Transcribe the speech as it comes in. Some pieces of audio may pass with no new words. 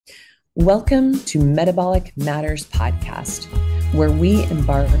Welcome to Metabolic Matters podcast, where we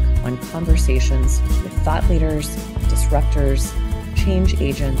embark on conversations with thought leaders, disruptors, change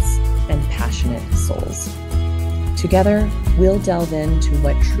agents, and passionate souls. Together, we'll delve into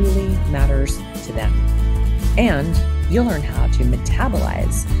what truly matters to them. And you'll learn how to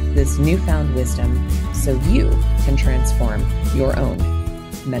metabolize this newfound wisdom so you can transform your own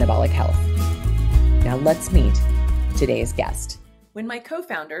metabolic health. Now let's meet today's guest. When my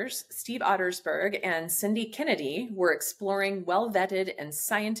co-founders, Steve Ottersberg and Cindy Kennedy, were exploring well-vetted and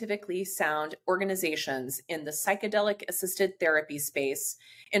scientifically sound organizations in the psychedelic-assisted therapy space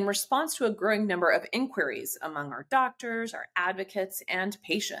in response to a growing number of inquiries among our doctors, our advocates, and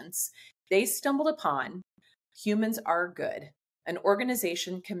patients, they stumbled upon Humans Are Good, an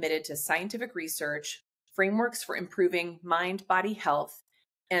organization committed to scientific research, frameworks for improving mind-body health,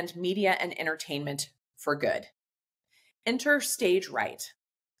 and media and entertainment for good. Enter stage right,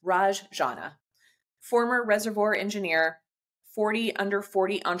 Raj Jana, former reservoir engineer, 40 under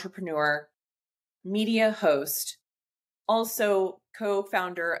 40 entrepreneur, media host, also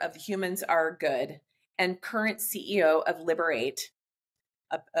co-founder of Humans Are Good, and current CEO of Liberate,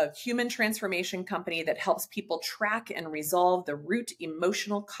 a human transformation company that helps people track and resolve the root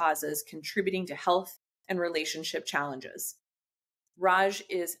emotional causes contributing to health and relationship challenges. Raj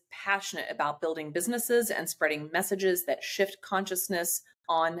is passionate about building businesses and spreading messages that shift consciousness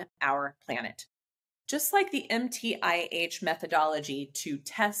on our planet. Just like the MTIH methodology to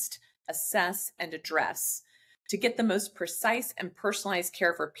test, assess, and address to get the most precise and personalized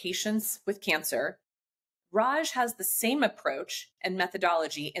care for patients with cancer, Raj has the same approach and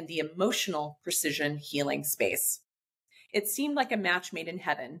methodology in the emotional precision healing space. It seemed like a match made in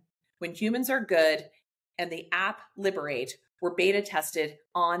heaven when Humans Are Good and the app Liberate were beta tested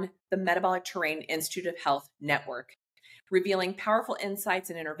on the Metabolic Terrain Institute of Health network, revealing powerful insights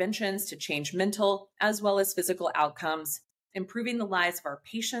and interventions to change mental as well as physical outcomes, improving the lives of our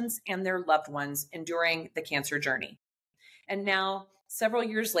patients and their loved ones enduring the cancer journey. And now, several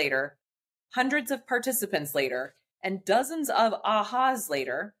years later, hundreds of participants later, and dozens of ahas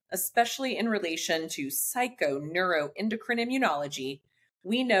later, especially in relation to psychoneuroendocrine immunology,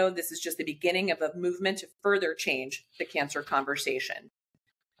 we know this is just the beginning of a movement to further change the cancer conversation.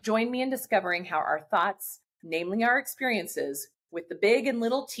 Join me in discovering how our thoughts, namely our experiences, with the big and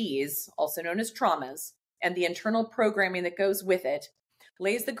little T's, also known as traumas, and the internal programming that goes with it,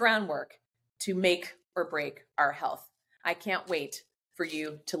 lays the groundwork to make or break our health. I can't wait for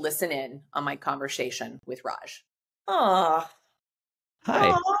you to listen in on my conversation with Raj. Hi.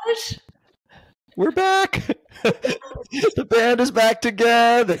 Raj. We're back. The band is back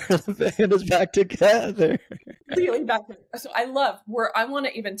together. The band is back together. Really back. So I want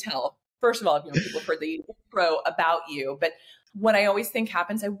to even tell, first of all, people heard the intro about you, but what I always think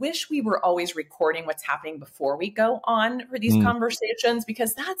happens, I wish we were always recording what's happening before we go on for these conversations,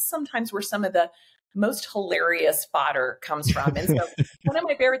 because that's sometimes where some of the most hilarious fodder comes from. And so one of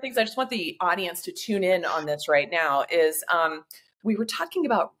my favorite things, I just want the audience to tune in on this right now, is we were talking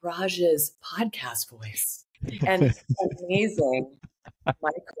about Raj's podcast voice and amazing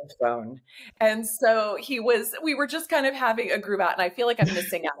microphone. And so we were just kind of having a groove out, and I feel like I'm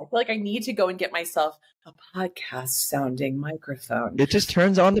missing out. I feel like I need to go and get myself a podcast sounding microphone. It just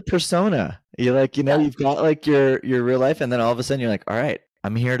turns on the persona. You're like, you've got like your real life, and then all of a sudden you're like, all right,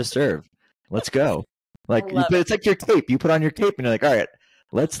 I'm here to serve. Let's go. Like it's like your cape. You put on your cape and you're like, all right,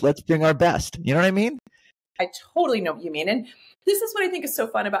 let's bring our best. You know what I mean? I totally know what you mean. And this is what I think is so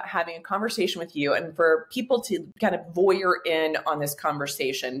fun about having a conversation with you, and for people to kind of voyeur in on this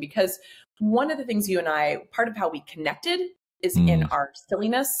conversation, because one of the things you and I, part of how we connected is in our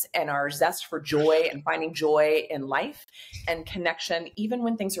silliness and our zest for joy and finding joy in life and connection, even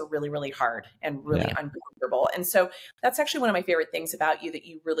when things are really, really hard and really uncomfortable. And so that's actually one of my favorite things about you, that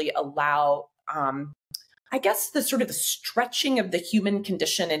you really allow, I guess, the sort of the stretching of the human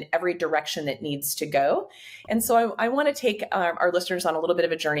condition in every direction it needs to go. And so I want to take our listeners on a little bit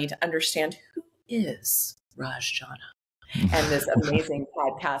of a journey to understand who is Raj Jana and this amazing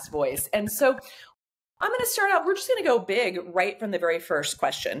podcast voice. And so I'm going to start out, we're just going to go big right from the very first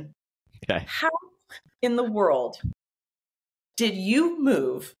question. Okay. How in the world did you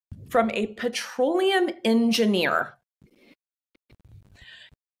move from a petroleum engineer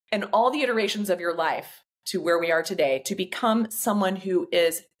and all the iterations of your life to where we are today to become someone who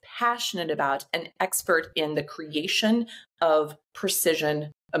is passionate about and expert in the creation of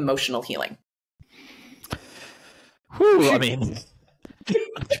precision emotional healing? Whew, I mean,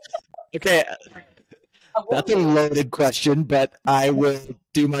 okay, that's a loaded question, but I will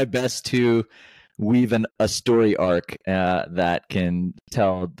do my best to weave a story arc that can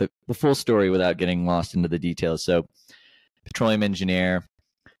tell the full story without getting lost into the details. So, petroleum engineer,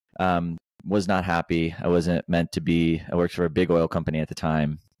 was not happy. I wasn't meant to be. I worked for a big oil company at the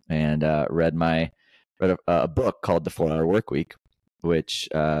time, and read a book called The 4-Hour Workweek, which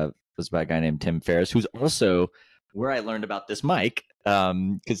was by a guy named Tim Ferriss, who's also where I learned about this mic,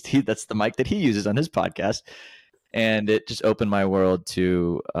 because that's the mic that he uses on his podcast. And it just opened my world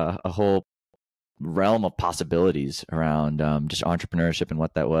to a whole realm of possibilities around just entrepreneurship and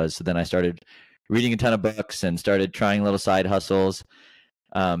what that was. So then I started reading a ton of books and started trying little side hustles.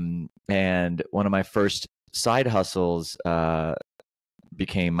 And one of my first side hustles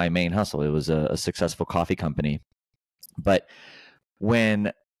became my main hustle. It was a successful coffee company. But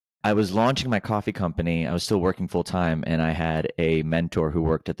when I was launching my coffee company, I was still working full time, and I had a mentor who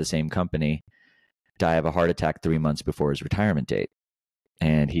worked at the same company die of a heart attack 3 months before his retirement date.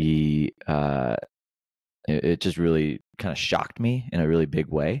 And it just really kind of shocked me in a really big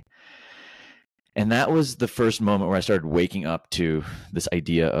way. And that was the first moment where I started waking up to this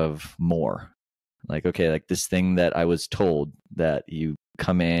idea of more. Like, okay, like this thing that I was told that you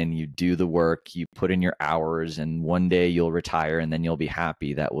come in, you do the work, you put in your hours, and one day you'll retire and then you'll be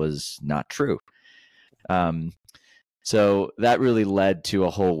happy. That was not true. So that really led to a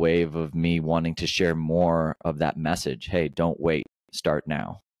whole wave of me wanting to share more of that message. Hey, don't wait. Start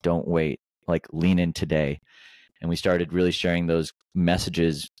now. Don't wait. Like, lean in today. And we started really sharing those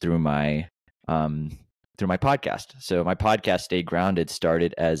messages through my podcast. So my podcast, Stay Grounded,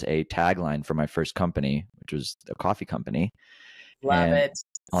 started as a tagline for my first company, which was a coffee company. Love it.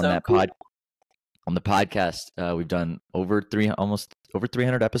 On that cool. On the podcast, we've done almost over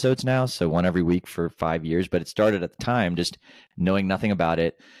 300 episodes now. So one every week for 5 years. But it started at the time just knowing nothing about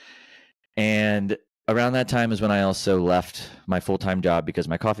it. And around that time is when I also left my full-time job because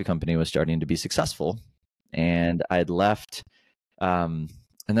my coffee company was starting to be successful. And I'd left, and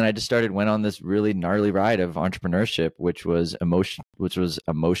then I just went on this really gnarly ride of entrepreneurship, which was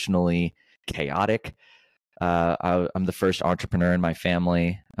emotionally chaotic. I'm the first entrepreneur in my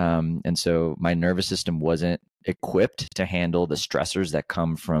family. And so my nervous system wasn't equipped to handle the stressors that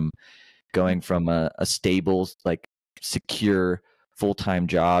come from going from a stable, like secure full-time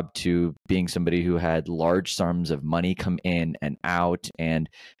job to being somebody who had large sums of money come in and out, and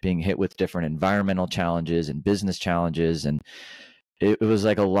being hit with different environmental challenges and business challenges. And it was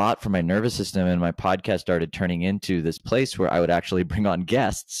like a lot for my nervous system. And my podcast started turning into this place where I would actually bring on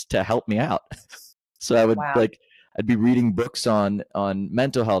guests to help me out. So I would I'd be reading books on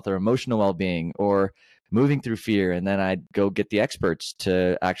mental health or emotional well-being or moving through fear. And then I'd go get the experts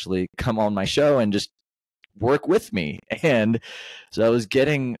to actually come on my show and just work with me. And so I was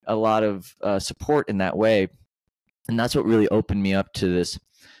getting a lot of support in that way. And that's what really opened me up to this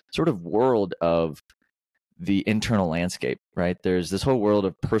sort of world of the internal landscape, right? There's this whole world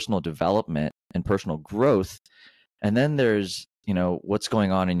of personal development and personal growth. And then there's, what's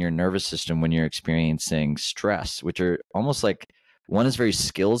going on in your nervous system when you're experiencing stress, which are almost like, one is very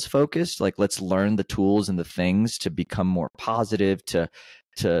skills focused, like let's learn the tools and the things to become more positive, to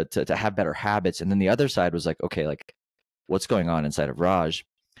have better habits. And then the other side was like, okay, like what's going on inside of Raj?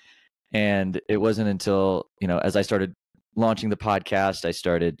 And it wasn't until, as I started launching the podcast, I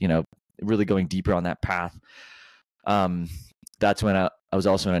started, really going deeper on that path. That's when I was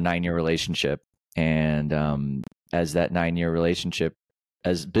also in a 9-year relationship. And as that 9-year relationship,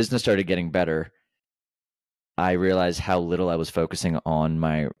 as business started getting better, I realized how little I was focusing on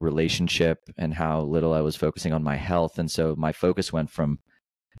my relationship and how little I was focusing on my health. And so my focus went from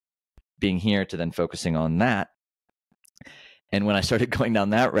being here to then focusing on that. And when I started going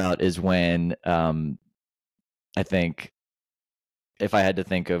down that route is when I think if I had to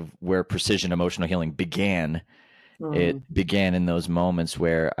think of where precision emotional healing began, it began in those moments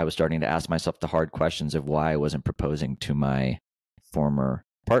where I was starting to ask myself the hard questions of why I wasn't proposing to my former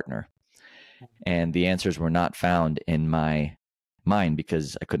partner. And the answers were not found in my mind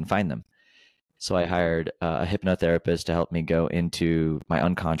because I couldn't find them. So I hired a hypnotherapist to help me go into my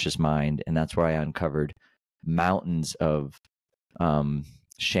unconscious mind. And that's where I uncovered mountains of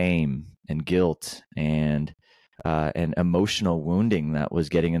shame and guilt and emotional wounding that was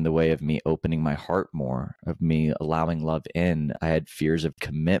getting in the way of me opening my heart more, of me allowing love in. I had fears of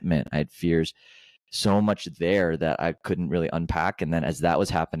commitment. I had fears so much there that I couldn't really unpack. And then as that was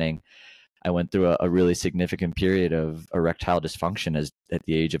happening, I went through a really significant period of erectile dysfunction at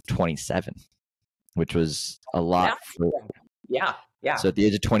the age of 27, which was a lot. Yeah. So at the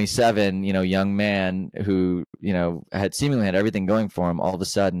age of 27, young man who, had seemingly had everything going for him, all of a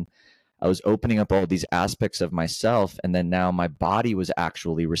sudden I was opening up all these aspects of myself, and then now my body was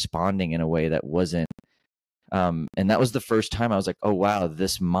actually responding in a way that wasn't. And that was the first time I was like, oh wow,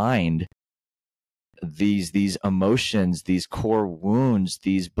 this mind, these emotions, these core wounds,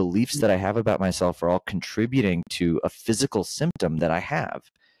 these beliefs that I have about myself are all contributing to a physical symptom that I have.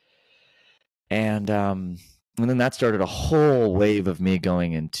 And then that started a whole wave of me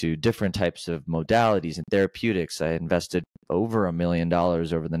going into different types of modalities and therapeutics. I invested over $1 million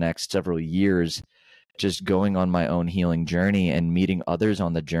over the next several years just going on my own healing journey and meeting others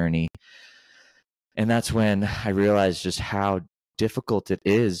on the journey. And that's when I realized just how difficult it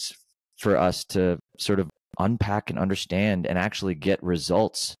is for us to sort of unpack and understand and actually get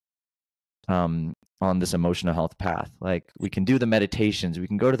results on this emotional health path. Like, we can do the meditations, we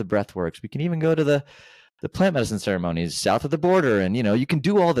can go to the breath works, we can even go to the plant medicine ceremonies south of the border, and you can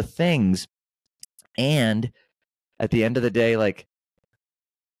do all the things. And at the end of the day, like,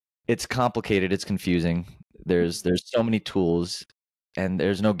 it's complicated, it's confusing. There's so many tools, and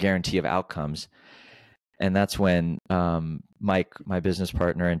there's no guarantee of outcomes. And that's when Mike, my business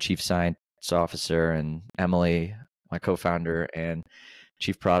partner and chief science officer, and Emily, my co-founder and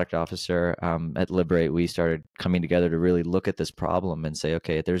chief product officer at Liberate, we started coming together to really look at this problem and say,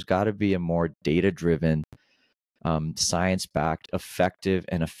 okay, there's got to be a more data-driven, science-backed, effective,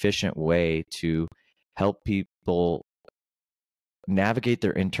 and efficient way to help people navigate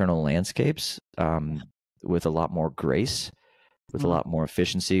their internal landscapes with a lot more grace, with a lot more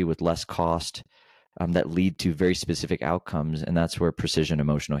efficiency, with less cost, that lead to very specific outcomes. And that's where precision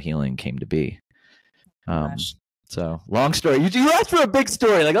emotional healing came to be. So long story. You asked for a big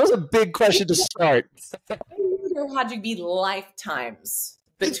story. Like, that was a big question to start. There had to be lifetimes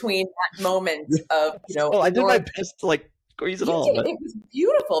between that moment of, I did my best to like squeeze it all. But... It was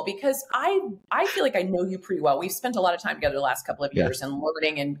beautiful because I feel like I know you pretty well. We've spent a lot of time together the last couple of years and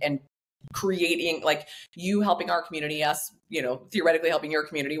learning and creating, like, you helping our community, us, theoretically helping your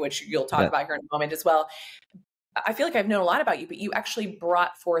community, which you'll talk about here in a moment as well. I feel like I've known a lot about you, but you actually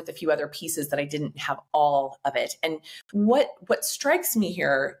brought forth a few other pieces that I didn't have all of it. And what strikes me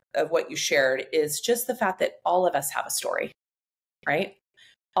here of what you shared is just the fact that all of us have a story, right?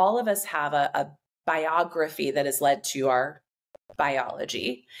 All of us have a biography that has led to our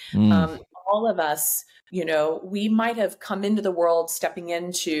biology. All of us, we might have come into the world stepping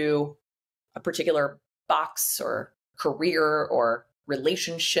into a particular box or career or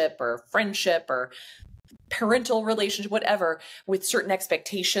relationship or friendship or parental relationship, whatever, with certain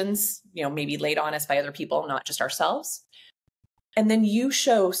expectations, maybe laid on us by other people, not just ourselves. And then you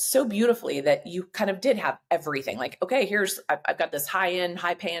show so beautifully that you kind of did have everything. Like, okay, I've got this high-end,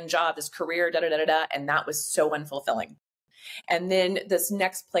 high-paying job, this career, da-da-da-da-da, and that was so unfulfilling. And then this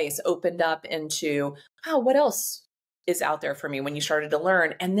next place opened up into, wow, what else is out there for me when you started to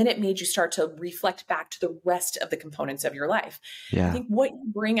learn? And then it made you start to reflect back to the rest of the components of your life. Yeah. I think what you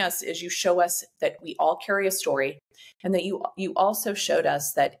bring us is you show us that we all carry a story, and that you also showed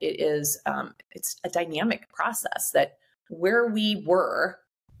us that it is, it's a dynamic process, that where we were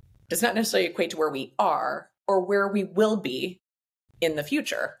does not necessarily equate to where we are or where we will be in the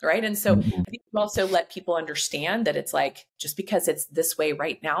future, right? And so I think you also let people understand that it's like, just because it's this way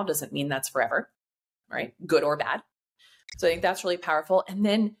right now doesn't mean that's forever, right? Good or bad. So I think that's really powerful. And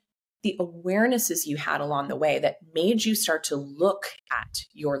then the awarenesses you had along the way that made you start to look at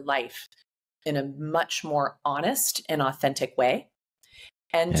your life in a much more honest and authentic way,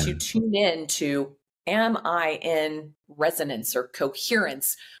 and to tune in to, am I in resonance or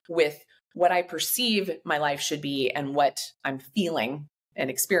coherence with what I perceive my life should be and what I'm feeling and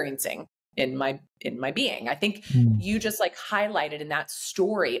experiencing in my being. I think you just like highlighted in that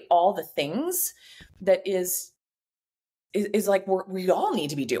story all the things that is like we all need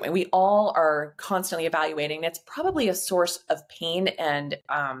to be doing. We all are constantly evaluating. It's probably a source of pain and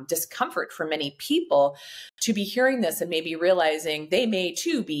discomfort for many people to be hearing this and maybe realizing they may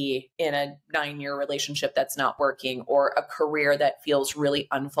too be in a 9-year relationship that's not working, or a career that feels really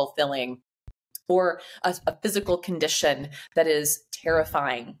unfulfilling, or a physical condition that is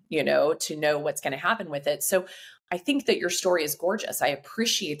terrifying, to know what's going to happen with it. So I think that your story is gorgeous. I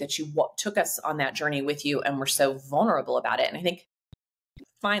appreciate that you took us on that journey with you and were so vulnerable about it. And I think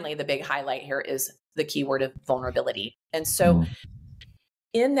finally, the big highlight here is the keyword of vulnerability. And so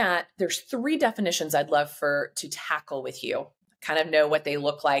in that, there's 3 definitions I'd love to tackle with you. Kind of know what they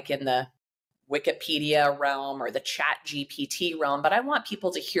look like in the Wikipedia realm or the Chat GPT realm, but I want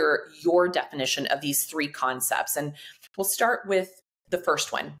people to hear your definition of these 3 concepts. And we'll start with the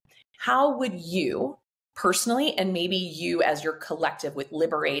first one. How would you personally, and maybe you as your collective with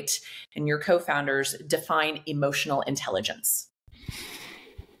Liberate and your co-founders, define emotional intelligence?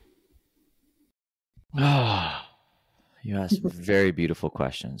 Oh, you asked very beautiful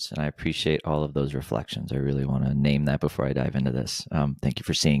questions, and I appreciate all of those reflections. I really want to name that before I dive into this. Thank you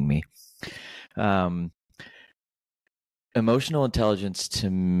for seeing me. Emotional intelligence to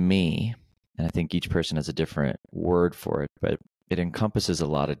me, and I think each person has a different word for it, but it encompasses a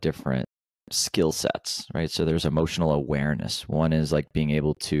lot of different skill sets, right? So there's emotional awareness. One is like being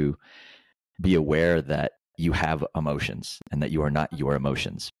able to be aware that you have emotions and that you are not your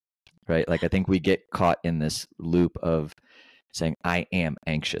emotions, right? Like I think we get caught in this loop of saying, I am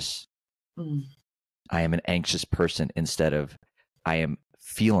anxious. I am an anxious person instead of I am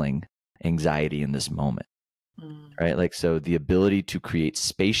feeling anxiety in this moment. Right? Like, so the ability to create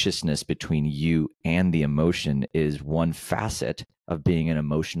spaciousness between you and the emotion is one facet of being an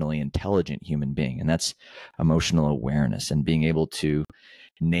emotionally intelligent human being. And that's emotional awareness and being able to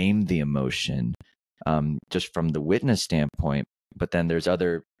name the emotion, just from the witness standpoint. But then there's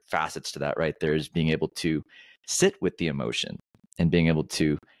other facets to that, right? There's being able to sit with the emotion and being able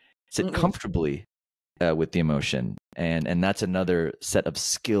to sit comfortably with the emotion. And that's another set of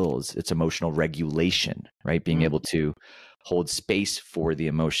skills. It's emotional regulation, right? Being able to hold space for the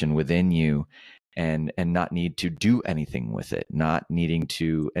emotion within you and not need to do anything with it, not needing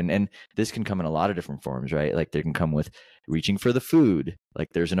to, and this can come in a lot of different forms, right? Like they can come with reaching for the food. Like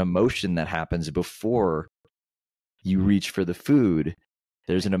there's an emotion that happens before you reach for the food.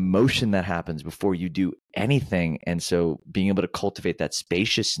 There's an emotion that happens before you do anything. And so being able to cultivate that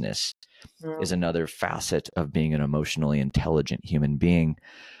spaciousness is another facet of being an emotionally intelligent human being.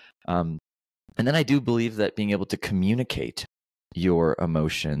 And then I do believe that being able to communicate your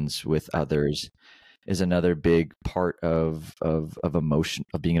emotions with others is another big part of emotion,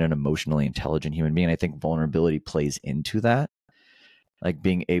 of being an emotionally intelligent human being. I think vulnerability plays into that, like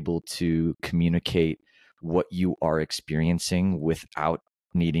being able to communicate what you are experiencing without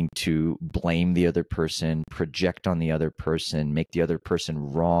needing to blame the other person, project on the other person, make the other person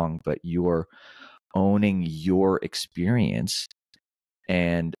wrong, but you're owning your experience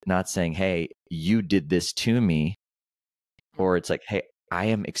and not saying, hey, you did this to me, or it's like, hey, I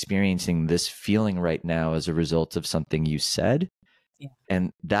am experiencing this feeling right now as a result of something you said.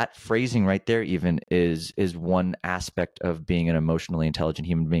 And that phrasing right there even is one aspect of being an emotionally intelligent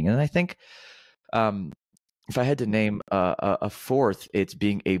human being. And I think if I had to name a fourth, it's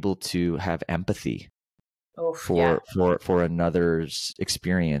being able to have empathy for another's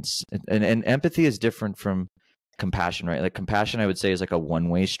experience. And empathy is different from compassion, right? Like compassion, I would say, is like a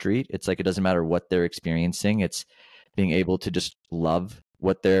one-way street. It's like it doesn't matter what they're experiencing. It's being able to just love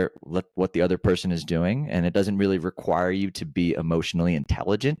what the other person is doing, and it doesn't really require you to be emotionally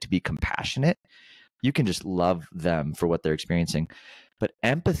intelligent to be compassionate. You can just love them for what they're experiencing. But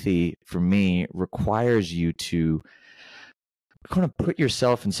empathy, for me, requires you to kind of put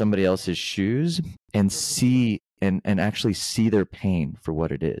yourself in somebody else's shoes and see and actually see their pain for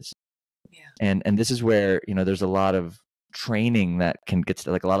what it is. And this is where, there's a lot of training that gets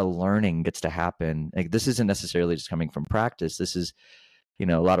to, like, a lot of learning gets to happen. Like, this isn't necessarily just coming from practice. This is, a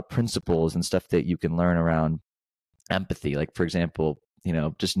lot of principles and stuff that you can learn around empathy. Like, for example,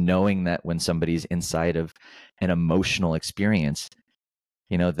 just knowing that when somebody's inside of an emotional experience,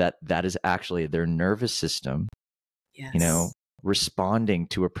 that is actually their nervous system, responding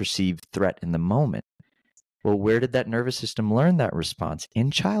to a perceived threat in the moment. Well, where did that nervous system learn that response? In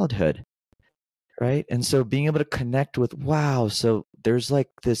childhood, right? And so being able to connect with, wow, so there's like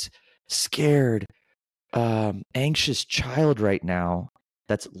this scared, anxious child right now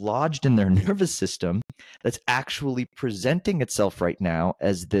that's lodged in their nervous system that's actually presenting itself right now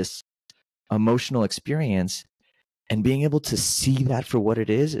as this emotional experience, and being able to see that for what it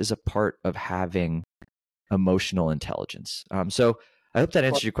is a part of having emotional intelligence. So I hope that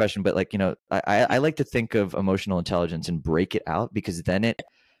answers your question, but I like to think of emotional intelligence and break it out, because then it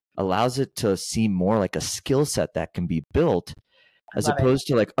allows it to seem more like a skill set that can be built, as opposed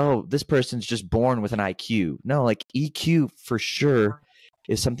to like, oh, this person's just born with an IQ. No, like EQ for sure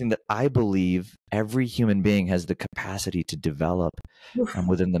is something that I believe every human being has the capacity to develop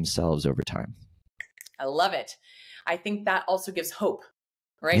within themselves over time. I love it. I think that also gives hope,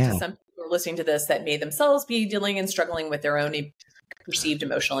 right? To some people who are listening to this that may themselves be dealing and struggling with their own perceived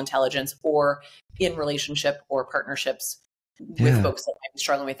emotional intelligence, or in relationship or partnerships with folks that might be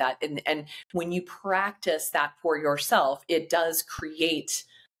struggling with that. And when you practice that for yourself, it does create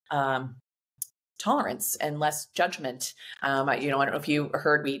tolerance and less judgment. I don't know if you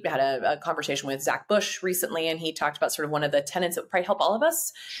heard, we had a conversation with Zach Bush recently, and he talked about sort of one of the tenets that would probably help all of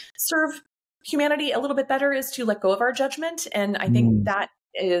us serve humanity a little bit better is to let go of our judgment. And I think that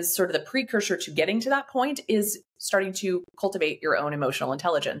is sort of the precursor to getting to that point, is starting to cultivate your own emotional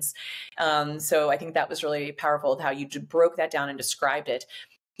intelligence. So I think that was really powerful how you broke that down and described it.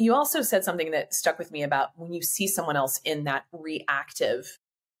 You also said something that stuck with me about when you see someone else in that reactive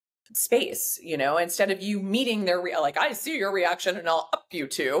space, instead of you meeting their, like, I see your reaction and I'll up you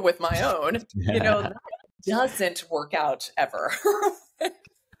too with my own, that doesn't work out ever. I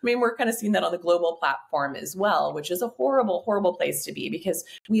mean, we're kind of seeing that on the global platform as well, which is a horrible, horrible place to be because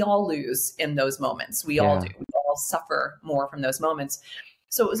we all lose in those moments. We all do. We all suffer more from those moments.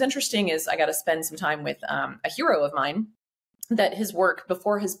 So what was interesting is I got to spend some time with a hero of mine that his work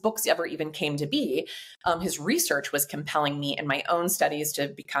before his books ever even came to be, his research was compelling me in my own studies to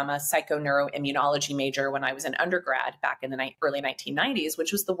become a psychoneuroimmunology major when I was an undergrad back in the early 1990s,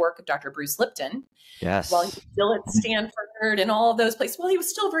 which was the work of Dr. Bruce Lipton. Yes. While he was still at Stanford and all of those places, well, he was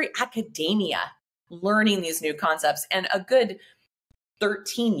still very academia, learning these new concepts. And a good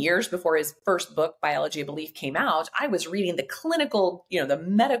 13 years before his first book, Biology of Belief, came out, I was reading the clinical, the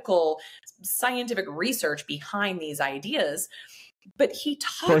medical, scientific research behind these ideas. But he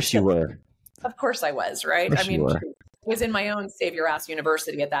talks. Of course you were. Of course I was, right? I mean, I was in my own Save Your Ass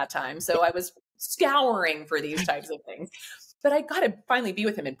University at that time. So I was scouring for these types of things. But I got to finally be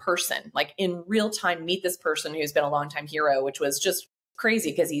with him in person, like in real time, meet this person who's been a longtime hero, which was just crazy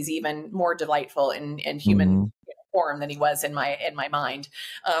because he's even more delightful in human form than he was in my mind.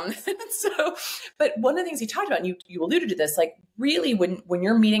 But one of the things he talked about, and you alluded to this, like really when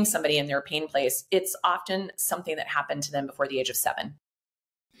you're meeting somebody in their pain place, it's often something that happened to them before the age of 7.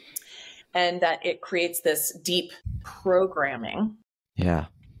 And that it creates this deep programming. Yeah.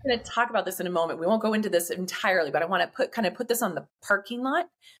 I'm going to talk about this in a moment. We won't go into this entirely, but I want to put this on the parking lot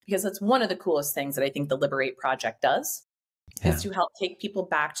because that's one of the coolest things that I think the Liberate Project does. Is to help take people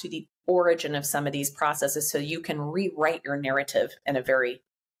back to the origin of some of these processes so you can rewrite your narrative in a very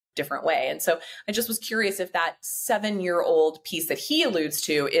different way. And so I just was curious if that 7-year-old piece that he alludes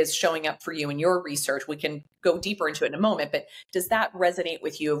to is showing up for you in your research. We can go deeper into it in a moment, but does that resonate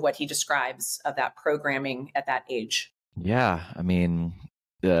with you of what he describes of that programming at that age? Yeah. I mean,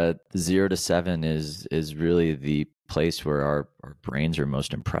 the 0 to 7 is really the place where our brains are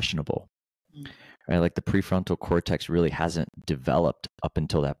most impressionable. Right? Like the prefrontal cortex really hasn't developed up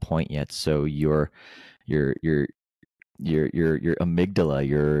until that point yet. So your amygdala,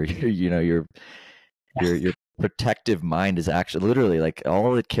 your protective mind is actually literally like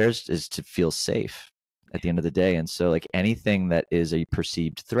all it cares is to feel safe at the end of the day. And so like anything that is a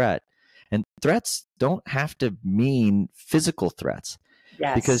perceived threat, and threats don't have to mean physical threats.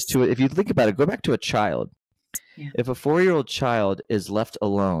 Yes. Because if you think about it, go back to a child. Yeah. If a 4-year-old child is left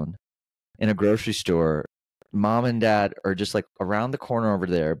alone in a grocery store, mom and dad are just like around the corner over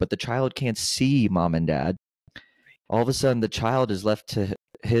there, but the child can't see mom and dad. All of a sudden, the child is left to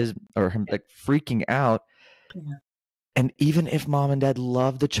his or him like freaking out. Yeah. And even if mom and dad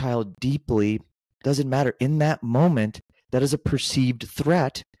love the child deeply, doesn't matter. In that moment, that is a perceived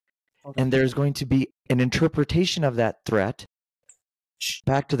threat. And there's going to be an interpretation of that threat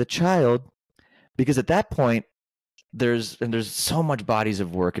back to the child, because at that point, there's so much bodies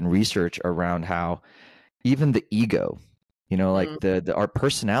of work and research around how even the ego, like our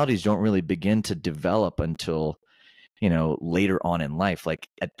personalities don't really begin to develop until, later on in life. Like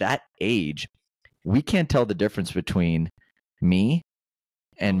at that age, we can't tell the difference between me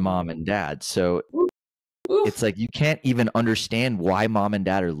and mom and dad. So it's like you can't even understand why mom and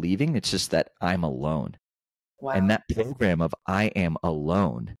dad are leaving. It's just that I'm alone. Wow. And that program of I am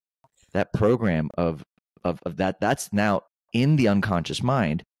alone, that program of that's now in the unconscious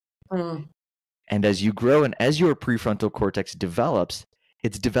mind. And as you grow and as your prefrontal cortex develops,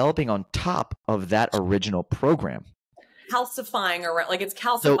 it's developing on top of that original program. Calcifying around, like it's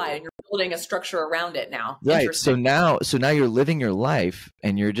calcified and you're building a structure around it now. Right. So now you're living your life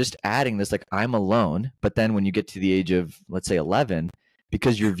and you're just adding this, like I'm alone. But then when you get to the age of, let's say 11,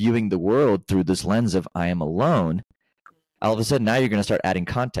 because you're viewing the world through this lens of I am alone, all of a sudden now you're going to start adding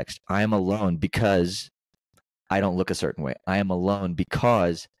context. I am alone because I don't look a certain way. I am alone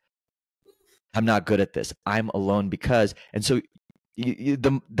because I'm not good at this. I'm alone because, and so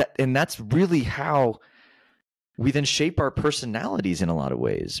and that's really how we then shape our personalities in a lot of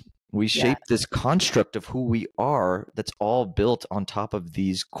ways. We shape this construct of who we are that's all built on top of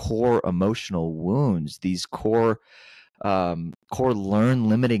these core emotional wounds, these core learn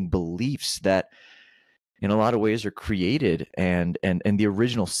limiting beliefs that in a lot of ways are created and the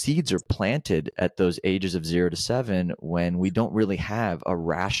original seeds are planted at those ages of 0 to 7 when we don't really have a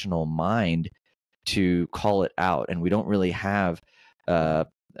rational mind to call it out, and we don't really have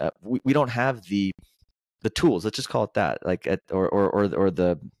we don't have the tools, let's just call it that, like or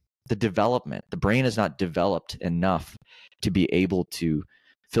the development. The brain is not developed enough to be able to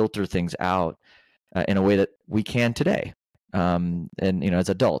filter things out in a way that we can today, and as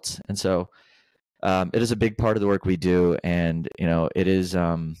adults. And so it is a big part of the work we do, and it is.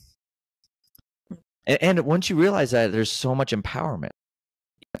 And once you realize that, there's so much empowerment.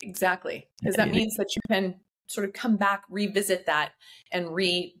 Exactly, because that means that you can sort of come back, revisit that, and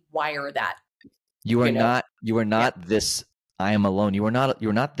rewire that. You are not this. I am alone. You're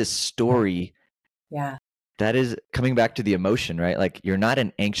not this story. Yeah. That is coming back to the emotion, right? Like, you're not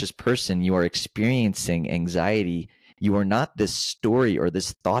an anxious person. You are experiencing anxiety. You are not this story or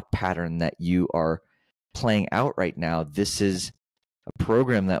this thought pattern that you are playing out right now. This is a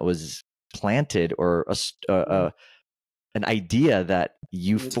program that was planted, or an idea that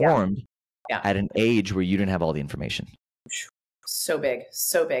you formed at an age where you didn't have all the information. So big,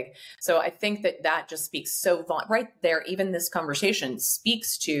 so big. So I think that just speaks right there. Even this conversation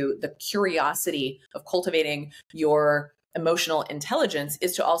speaks to the curiosity of cultivating your emotional intelligence,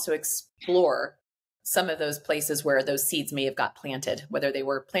 is to also explore some of those places where those seeds may have got planted, whether they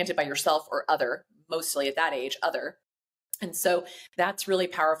were planted by yourself or other, mostly at that age, other. And so that's really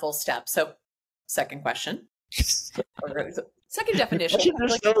powerful step. So second question. Second definition. You're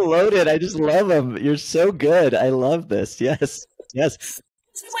so loaded. I just love them. You're so good. I love this. Yes. It's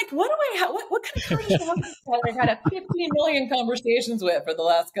like, what do I have? What kind of conversation have I had 15 million conversations with for the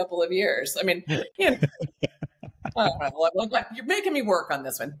last couple of years? I mean, you're making me work on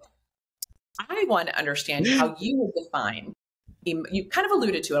this one. I want to understand how you would define, you kind of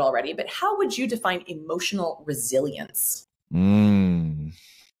alluded to it already, but how would you define emotional resilience? A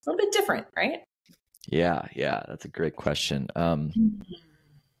little bit different, right? Yeah, that's a great question.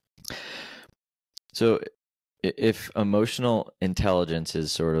 So if emotional intelligence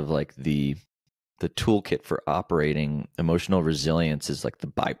is sort of like the toolkit for operating, emotional resilience is like the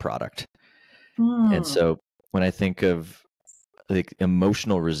byproduct. And so when I think of like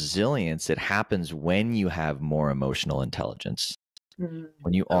emotional resilience, it happens when you have more emotional intelligence.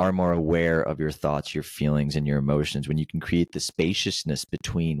 When you are more aware of your thoughts, your feelings, and your emotions, when you can create the spaciousness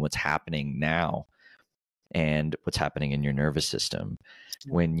between what's happening now and what's happening in your nervous system,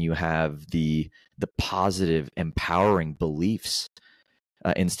 when you have the positive, empowering beliefs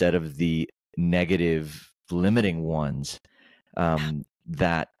instead of the negative, limiting ones,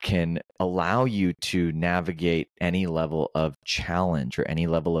 that can allow you to navigate any level of challenge or any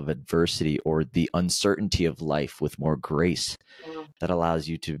level of adversity or the uncertainty of life with more grace, that allows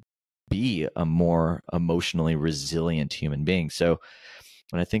you to be a more emotionally resilient human being. So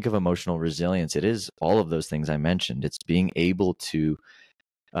when I think of emotional resilience, it is all of those things I mentioned. It's being able to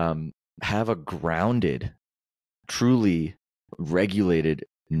have a grounded, truly regulated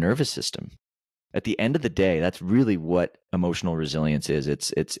nervous system. At the end of the day, that's really what emotional resilience is.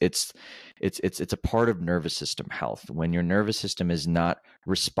 It's a part of nervous system health. When your nervous system is not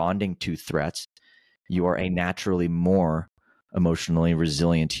responding to threats, you are a naturally more emotionally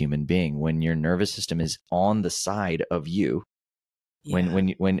resilient human being. When your nervous system is on the side of you,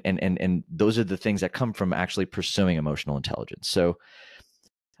 and those are the things that come from actually pursuing emotional intelligence. So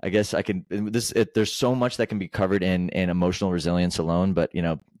I guess there's so much that can be covered in emotional resilience alone, but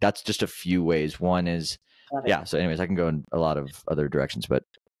that's just a few ways. One is, so anyways, I can go in a lot of other directions, but.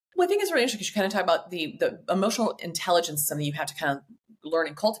 Well, I think it's really interesting because you kind of talk about the emotional intelligence is something you have to kind of learn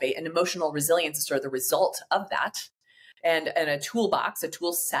and cultivate, and emotional resilience is sort of the result of that, and a toolbox, a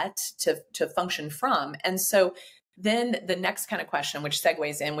tool set to function from. And so then the next kind of question, which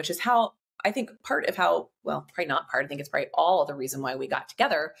segues in, which is how, I think probably not part, I think it's probably all the reason why we got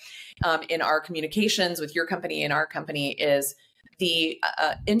together in our communications with your company and our company, is the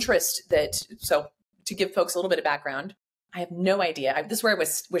interest so to give folks a little bit of background, I have no idea. This is where I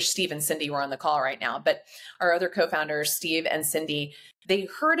wish Steve and Cindy were on the call right now, but our other co-founders, Steve and Cindy, they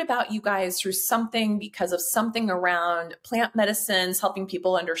heard about you guys through something, because of something around plant medicines, helping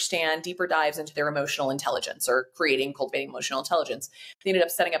people understand deeper dives into their emotional intelligence, or cultivating emotional intelligence. They ended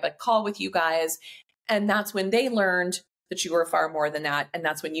up setting up a call with you guys. And that's when they learned that you were far more than that. And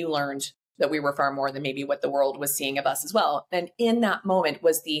that's when you learned that we were far more than maybe what the world was seeing of us as well. And in that moment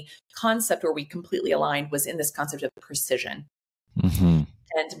was the concept where we completely aligned, was in this concept of precision.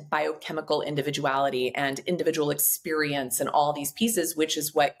 And biochemical individuality and individual experience and all these pieces, which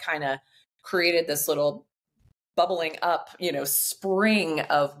is what kind of created this little bubbling up, spring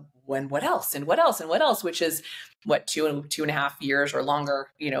of what else, which is what, 2.5 years or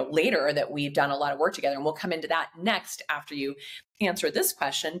longer, later, that we've done a lot of work together. And we'll come into that next after you answer this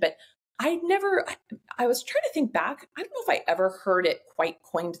question. But I was trying to think back. I don't know if I ever heard it quite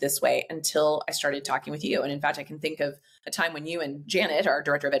coined this way until I started talking with you. And in fact, I can think of a time when you and Janet, our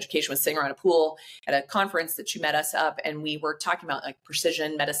director of education, was sitting around a pool at a conference that you met us up, and we were talking about like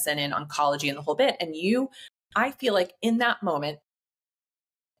precision medicine and oncology and the whole bit. And you, I feel like in that moment,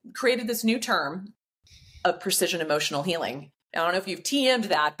 created this new term of precision emotional healing. I don't know if you've TM'd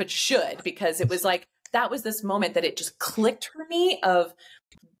that, but you should, because it was like, that was this moment that it just clicked for me of,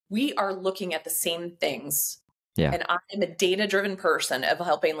 we are looking at the same things. Yeah. And I'm a data-driven person of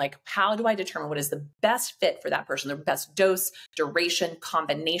helping, like, how do I determine what is the best fit for that person, the best dose, duration,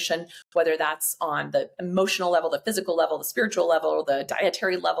 combination, whether that's on the emotional level, the physical level, the spiritual level, the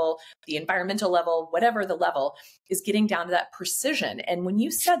dietary level, the environmental level, whatever the level, is getting down to that precision. And when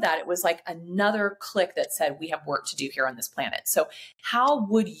you said that, it was like another click that said, we have work to do here on this planet. So how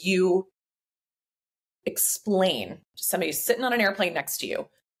would you explain to somebody sitting on an airplane next to you,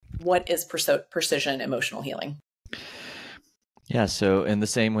 what is precision emotional healing? Yeah. So in the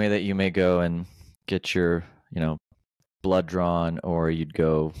same way that you may go and get your, blood drawn, or you'd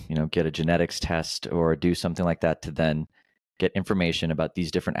go, get a genetics test or do something like that to then get information about these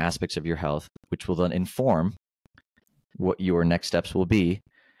different aspects of your health, which will then inform what your next steps will be.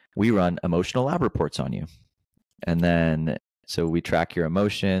 We run emotional lab reports on you. And then, so we track your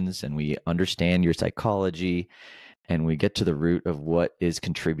emotions and we understand your psychology, and we get to the root of what is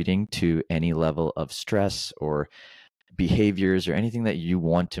contributing to any level of stress or behaviors or anything that you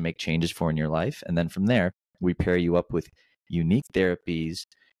want to make changes for in your life. And then from there, we pair you up with unique therapies,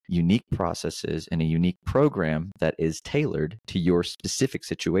 unique processes, and a unique program that is tailored to your specific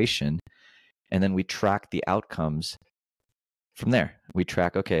situation. And then we track the outcomes from there. We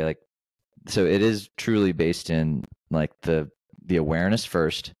track, okay, like, so it is truly based in like the awareness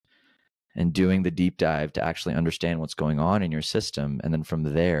first, and doing the deep dive to actually understand what's going on in your system. And then from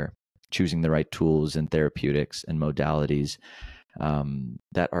there, choosing the right tools and therapeutics and modalities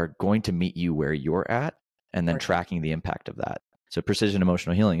that are going to meet you where you're at, and then tracking the impact of that. So precision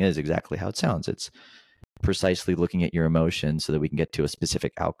emotional healing is exactly how it sounds. It's precisely looking at your emotions so that we can get to a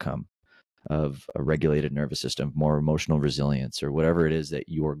specific outcome of a regulated nervous system, more emotional resilience, or whatever it is that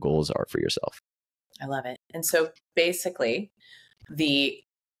your goals are for yourself. I love it. And so basically, the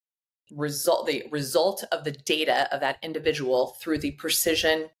result of the data of that individual through the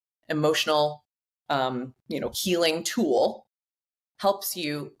precision emotional healing tool helps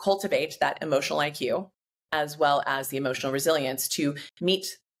you cultivate that emotional IQ as well as the emotional resilience to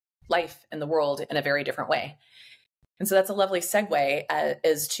meet life and the world in a very different way. And so that's a lovely segue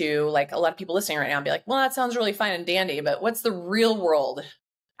as to, like, a lot of people listening right now and be like, well, that sounds really fine and dandy, but what's the real world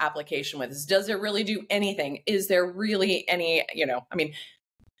application with this? Does it really do anything? Is there really any,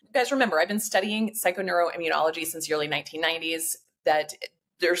 guys, remember, I've been studying psychoneuroimmunology since the early 1990s, that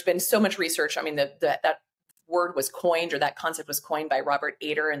there's been so much research. I mean, that word was coined, or that concept was coined by Robert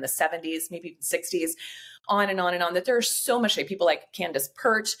Ader in the 70s, maybe even 60s, on and on and on, that there's so much, people like Candace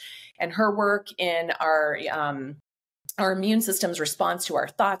Pert and her work in our immune system's response to our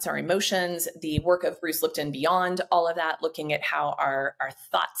thoughts, our emotions, the work of Bruce Lipton Beyond, all of that, looking at how our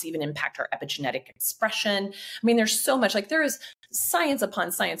thoughts even impact our epigenetic expression. I mean, there's so much, like, there is science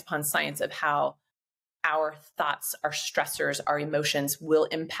upon science upon science of how our thoughts, our stressors, our emotions will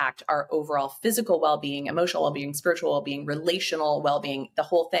impact our overall physical well-being, emotional well-being, spiritual well-being, relational well-being, the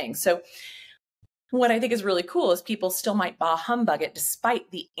whole thing. So what I think is really cool is people still might bah humbug it despite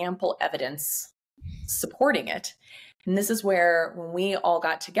the ample evidence supporting it. And this is where, when we all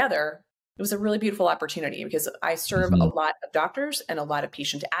got together, it was a really beautiful opportunity, because I serve a lot of doctors and a lot of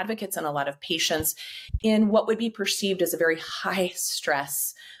patient advocates and a lot of patients in what would be perceived as a very high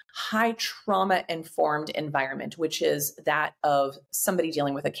stress, high trauma informed environment, which is that of somebody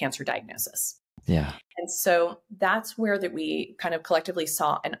dealing with a cancer diagnosis. Yeah. And so that's where that we kind of collectively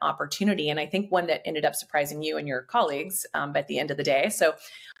saw an opportunity. And I think one that ended up surprising you and your colleagues at the end of the day. So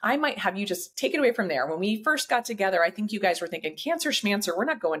I might have you just take it away from there. When we first got together, I think you guys were thinking, cancer schmancer, we're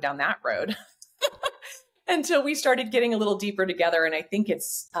not going down that road until we started getting a little deeper together. And I think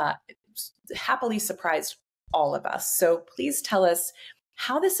it's happily surprised all of us. So please tell us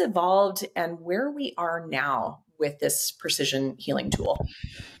how this evolved and where we are now with this precision healing tool.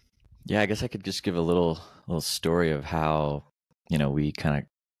 Yeah, I guess I could just give a little story of how, we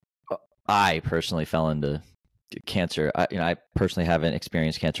I personally fell into cancer. I personally haven't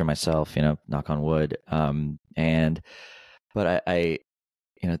experienced cancer myself, knock on wood. But I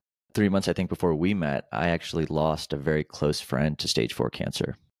 3 months, I think, before we met, I actually lost a very close friend to stage 4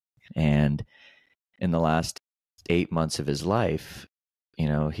 cancer. And in the last 8 months of his life,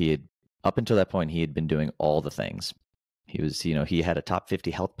 he had, up until that point, he had been doing all the things. He was, he had a top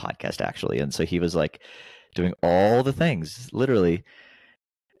 50 health podcast actually. And so he was like doing all the things literally.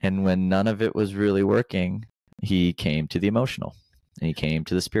 And when none of it was really working, he came to the emotional, and he came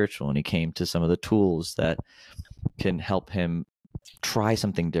to the spiritual, and he came to some of the tools that can help him try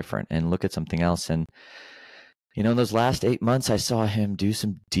something different and look at something else. And, in those last 8 months, I saw him do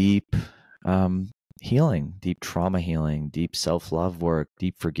some deep healing, deep trauma healing, deep self-love work,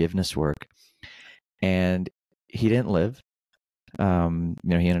 deep forgiveness work. And he didn't live. He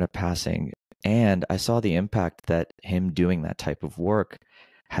ended up passing. And I saw the impact that him doing that type of work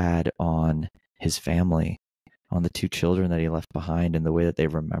had on his family, on the 2 children that he left behind, and the way that they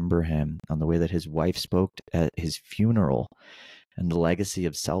remember him, on the way that his wife spoke at his funeral, and the legacy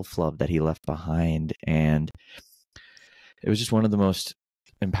of self-love that he left behind. And it was just one of the most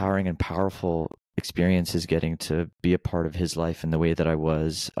empowering and powerful experiences, getting to be a part of his life in the way that I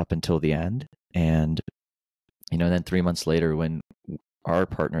was up until the end. And, then 3 months later, when our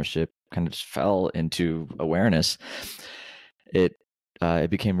partnership kind of just fell into awareness, it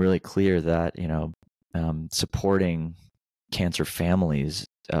became really clear that, supporting cancer families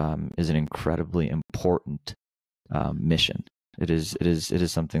is an incredibly important mission. It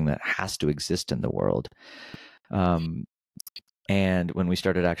is something that has to exist in the world. And when we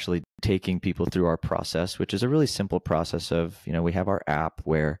started actually taking people through our process, which is a really simple process of, we have our app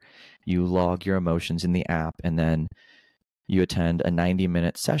where you log your emotions in the app, and then you attend a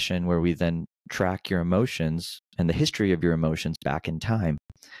 90-minute session where we then track your emotions and the history of your emotions back in time.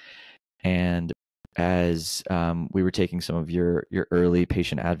 And as we were taking some of your early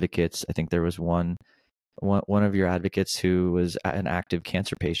patient advocates, I think there was one of your advocates who was an active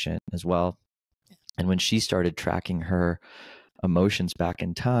cancer patient as well. And when she started tracking her emotions back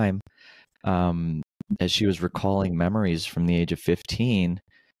in time, as she was recalling memories from the age of 15,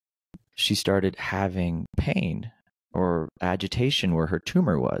 she started having pain or agitation where her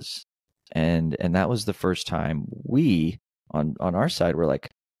tumor was. And that was the first time we, on our side, were like,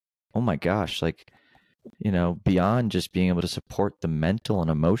 oh my gosh, like, beyond just being able to support the mental and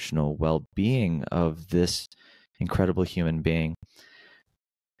emotional well-being of this incredible human being,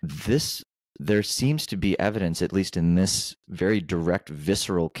 there seems to be evidence, at least in this very direct,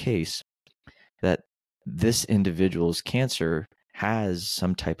 visceral case, that this individual's cancer has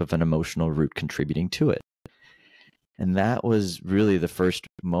some type of an emotional root contributing to it. And that was really the first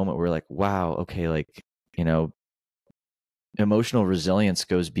moment where we're like, wow, okay, like, emotional resilience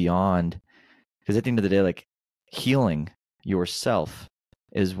goes beyond, because at the end of the day, like, healing yourself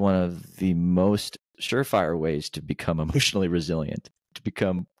is one of the most surefire ways to become emotionally resilient, to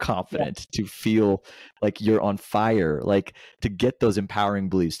become confident, to feel like you're on fire, like to get those empowering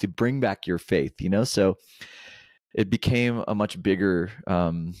beliefs, to bring back your faith, So it became a much bigger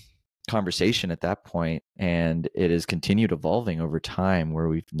conversation at that point, and it has continued evolving over time, where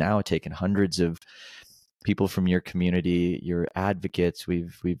we've now taken hundreds of people from your community, your advocates.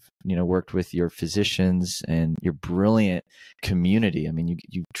 We've worked with your physicians and your brilliant community. I mean,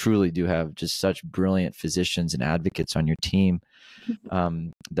 you truly do have just such brilliant physicians and advocates on your team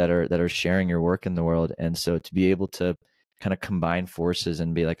that are sharing your work in the world. And so to be able to kind of combine forces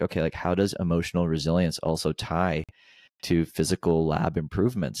and be like, okay, like, how does emotional resilience also tie to physical lab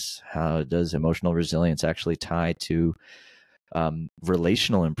improvements? How does emotional resilience actually tie to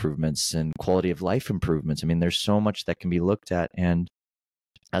relational improvements and quality of life improvements? I mean, there's so much that can be looked at, and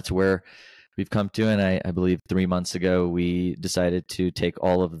that's where we've come to. And I believe 3 months ago, we decided to take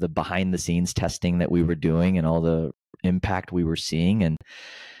all of the behind the scenes testing that we were doing and all the impact we were seeing and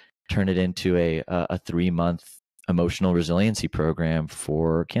turn it into a 3-month emotional resiliency program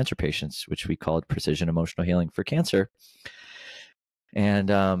for cancer patients, which we called Precision Emotional Healing for Cancer.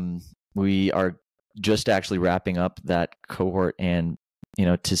 And we are just actually wrapping up that cohort, and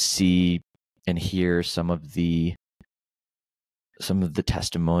to see and hear some of the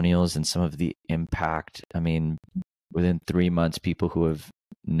testimonials and some of the impact. I mean, within 3 months, people who have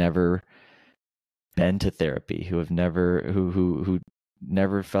never been to therapy, who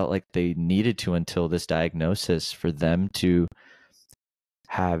never felt like they needed to until this diagnosis, for them to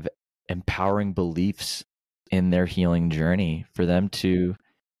have empowering beliefs in their healing journey, for them to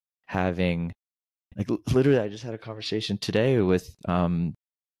having, like, literally, I just had a conversation today with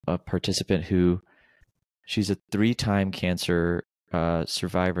a participant who, she's a 3-time cancer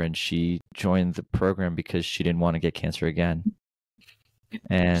survivor, and she joined the program because she didn't want to get cancer again.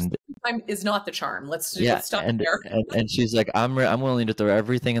 And time is not the charm. Let's stop there. And she's like, I'm willing to throw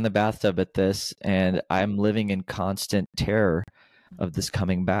everything in the bathtub at this, and I'm living in constant terror of this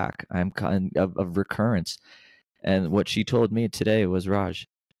coming back. I'm of recurrence. And what she told me today was, Raj,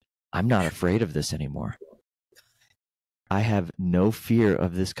 I'm not afraid of this anymore. I have no fear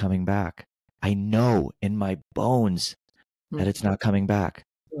of this coming back. I know in my bones that it's not coming back.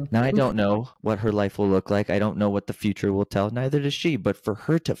 Now, I don't know what her life will look like. I don't know what the future will tell. Neither does she. But for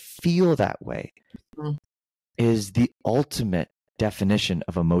her to feel that way is the ultimate definition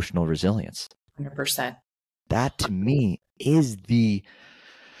of emotional resilience. 100%. That to me is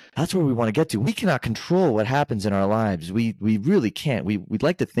that's where we want to get to. We cannot control what happens in our lives. We really can't. We'd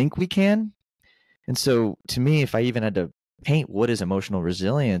like to think we can. And so to me, if I even had to paint what is emotional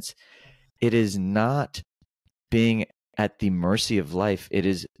resilience, it is not being at the mercy of life. It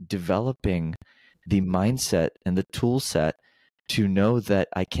is developing the mindset and the tool set to know that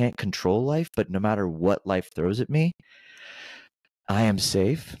I can't control life, but no matter what life throws at me, I am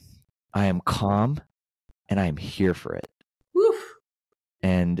safe, I am calm, and I am here for it. Woof.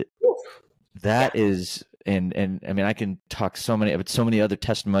 And that is, and I mean, I can talk so many other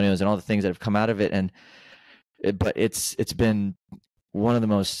testimonials and all the things that have come out of it. But it's been one of the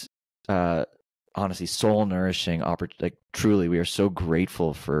most, honestly, soul nourishing like truly, we are so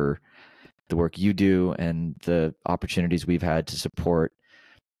grateful for the work you do and the opportunities we've had to support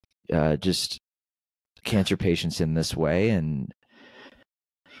just cancer patients in this way. And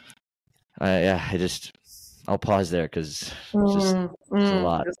I'll pause there because it's just a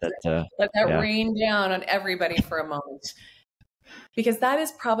lot. Let that rain down on everybody for a moment, because that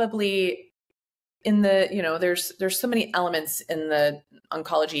is probably in the, there's so many elements in the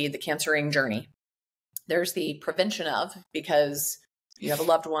oncology, the cancering journey. There's the prevention of, because you have a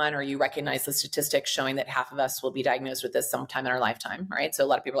loved one or you recognize the statistics showing that half of us will be diagnosed with this sometime in our lifetime, right? So a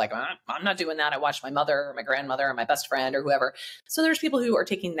lot of people are like, I'm not doing that. I watched my mother or my grandmother or my best friend or whoever. So there's people who are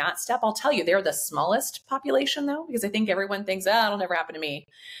taking that step. I'll tell you, they're the smallest population though, because I think everyone thinks, it'll never happen to me.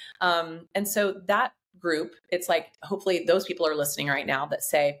 And so that group, it's like, hopefully those people are listening right now that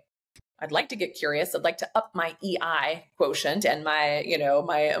say, I'd like to get curious. I'd like to up my EI quotient and my,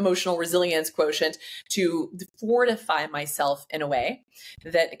 my emotional resilience quotient to fortify myself in a way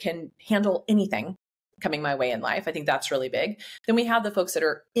that can handle anything coming my way in life. I think that's really big. Then we have the folks that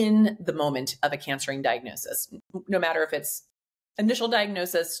are in the moment of a cancering diagnosis, no matter if it's initial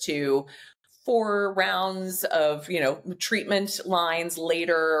diagnosis to 4 rounds of, treatment lines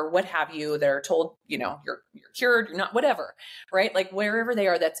later, or what have you, that are told, you're cured, you're not, whatever, right? Like wherever they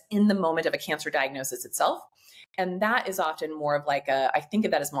are, that's in the moment of a cancer diagnosis itself. And that is often more of like I think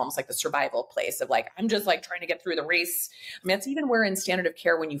of that as almost like the survival place of like, I'm just like trying to get through the race. I mean, that's even where in standard of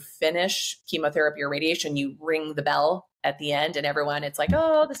care, when you finish chemotherapy or radiation, you ring the bell at the end and everyone, it's like,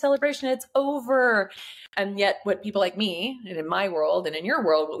 oh, the celebration, it's over. And yet what people like me, and in my world and in your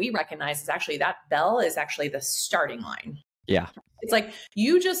world, what we recognize is actually that bell is actually the starting line. Yeah. It's like,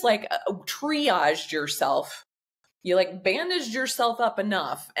 you just like triaged yourself. You like bandaged yourself up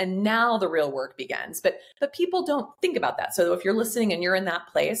enough, and now the real work begins. But people don't think about that. So if you're listening and you're in that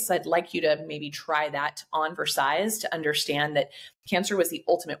place, I'd like you to maybe try that on for size to understand that cancer was the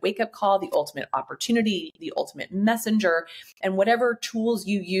ultimate wake-up call, the ultimate opportunity, the ultimate messenger, and whatever tools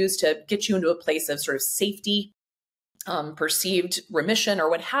you use to get you into a place of sort of safety, perceived remission or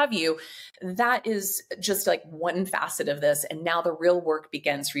what have you, that is just like one facet of this. And now the real work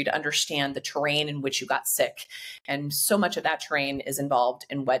begins for you to understand the terrain in which you got sick. And so much of that terrain is involved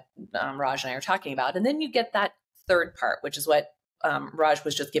in what Raj and I are talking about. And then you get that third part, which is what Raj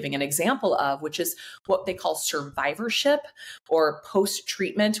was just giving an example of, which is what they call survivorship or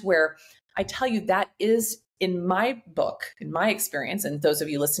post-treatment, where I tell you that is, in my book, in my experience, and those of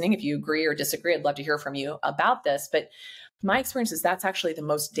you listening, if you agree or disagree, I'd love to hear from you about this. But my experience is that's actually the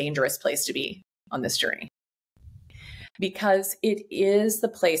most dangerous place to be on this journey, because it is the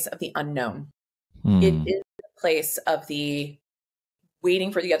place of the unknown. It is the place of the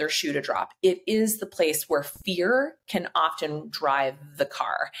waiting for the other shoe to drop. It is the place where fear can often drive the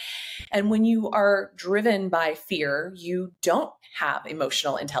car. And when you are driven by fear, you don't have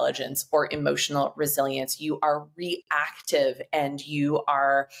emotional intelligence or emotional resilience. You are reactive, and you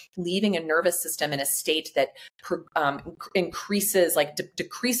are leaving a nervous system in a state that increases, like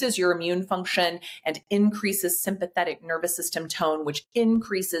decreases your immune function and increases sympathetic nervous system tone, which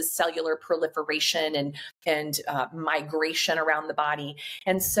increases cellular proliferation and migration around the body.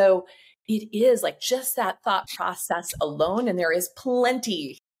 And so it is like just that thought process alone. And there is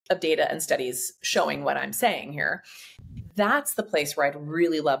plenty of data and studies showing what I'm saying here. That's the place where I'd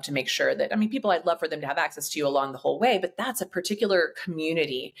really love to make sure that, people, I'd love for them to have access to you along the whole way, but that's a particular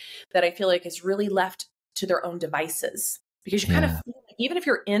community that I feel like is really left to their own devices, because you kind of feel like even if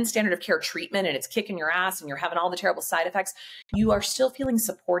you're in standard of care treatment and it's kicking your ass and you're having all the terrible side effects, you are still feeling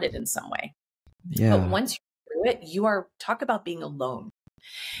supported in some way. Yeah. But once you're through it, you are, talk about being alone.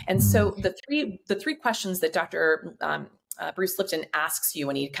 And so the three questions that Dr. Bruce Lipton asks you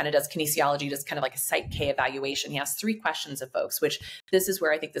when he kind of does kinesiology, does kind of like a Psych K evaluation. He asks 3 questions of folks, which this is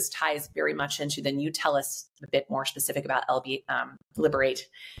where I think this ties very much into, then you tell us a bit more specific about Liberate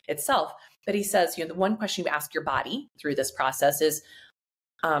itself. But he says, the one question you ask your body through this process is,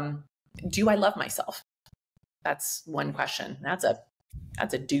 do I love myself? That's one question. That's a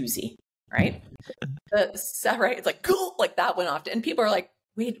doozy, right? Right? It's like, cool, like that went off. And people are like,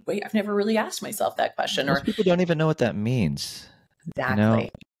 wait, I've never really asked myself that question. Most people don't even know what that means. Exactly.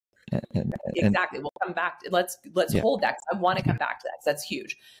 And exactly. We'll come back. Let's hold that. I want to come back to that, because that's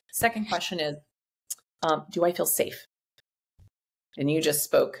huge. Second question is, do I feel safe? And you just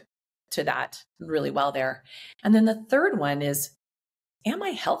spoke to that really well there. And then the third one is, am I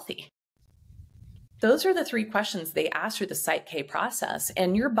healthy? Those are the 3 questions they ask through the Psych K process.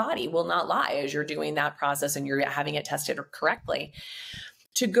 And your body will not lie as you're doing that process and you're having it tested correctly.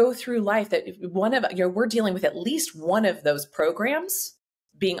 To go through life, that we're dealing with at least one of those programs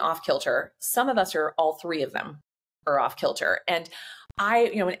being off kilter. Some of us are all 3 of them are off kilter. And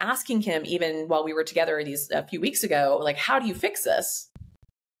I, when asking him, even while we were together a few weeks ago, like, how do you fix this?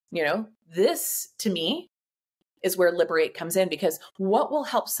 This to me is where Liberate comes in, because what will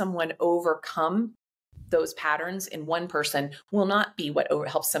help someone overcome those patterns in one person will not be what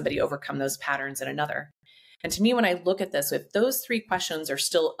helps somebody overcome those patterns in another. And to me, when I look at this, if those 3 questions are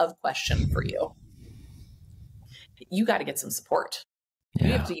still of question for you, you got to get some support. Yeah.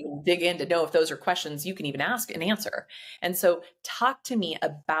 You have to even dig in to know if those are questions you can even ask and answer. And so talk to me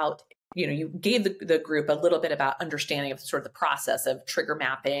about, you gave the group a little bit about understanding of sort of the process of trigger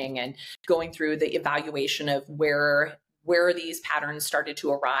mapping and going through the evaluation of where these patterns started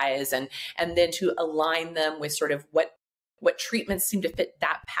to arise, and then to align them with sort of what treatments seem to fit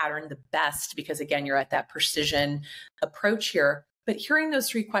that pattern the best, because again, you're at that precision approach here. But hearing those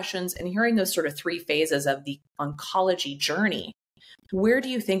 3 questions and hearing those sort of 3 phases of the oncology journey, where do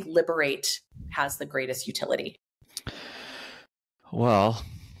you think Liberate has the greatest utility? Well,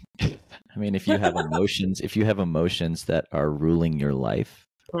 I mean, if you have emotions that are ruling your life,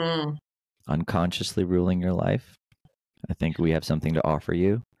 unconsciously ruling your life, I think we have something to offer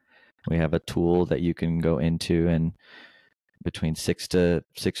you. We have a tool that you can go into, and between 6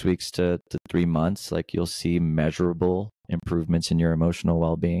 weeks to 3 months, like, you'll see measurable improvements in your emotional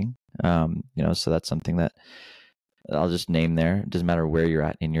well-being. So that's something that I'll just name there. It doesn't matter where you're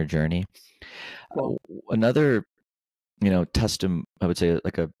at in your journey. Cool. Another, I would say,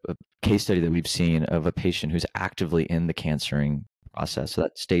 like a case study that we've seen of a patient who's actively in the cancering process. So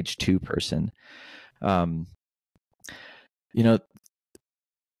that stage 2 person,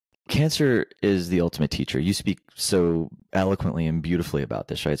 cancer is the ultimate teacher. You speak so eloquently and beautifully about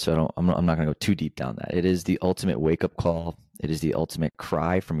this, right? So I'm not going to go too deep down that. It is the ultimate wake-up call. It is the ultimate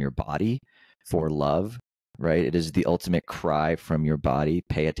cry from your body for love, right? It is the ultimate cry from your body,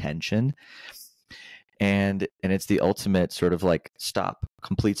 pay attention. And it's the ultimate sort of like stop,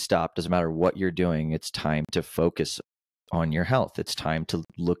 complete stop. Doesn't matter what you're doing. It's time to focus on your health. It's time to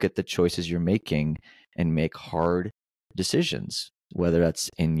look at the choices you're making and make hard decisions, whether that's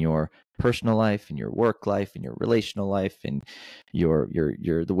in your personal life, in your work life, in your relational life, in your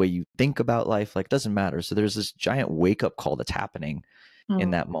the way you think about life. Like, doesn't matter. So there's this giant wake up call that's happening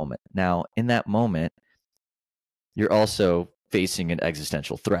in that moment. Now, in that moment, you're also facing an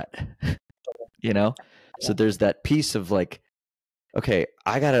existential threat, So there's that piece of like, okay,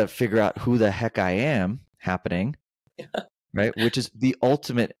 I got to figure out who the heck I am happening, right? Which is the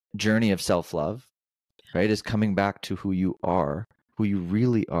ultimate journey of self-love, right? Is coming back to who you are, who you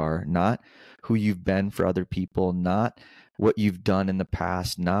really are, not who you've been for other people, not what you've done in the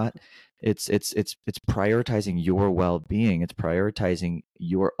past, not it's prioritizing your well-being. It's prioritizing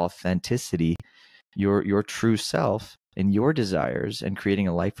your authenticity, your true self and your desires, and creating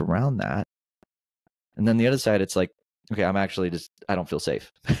a life around that. And then the other side, it's like, okay, I don't feel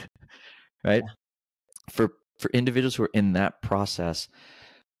safe, right? For individuals who are in that process,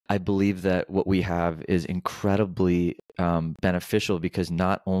 I believe that what we have is incredibly beneficial, because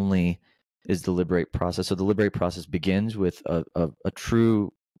not only is the Liberate process, so the Liberate process begins with a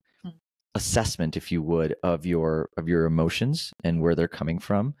true assessment, if you would, of your emotions and where they're coming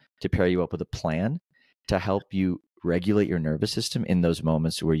from, to pair you up with a plan to help you regulate your nervous system in those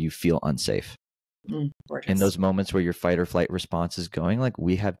moments where you feel unsafe. In those moments where your fight or flight response is going, like,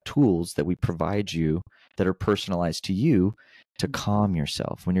 we have tools that we provide you that are personalized to you to calm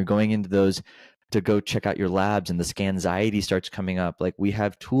yourself. When you're going into those to go check out your labs and the scanxiety starts coming up, like, we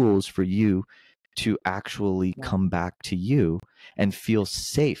have tools for you to actually come back to you and feel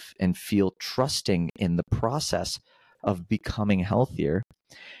safe and feel trusting in the process of becoming healthier.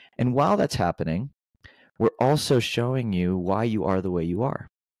 And while that's happening, we're also showing you why you are the way you are.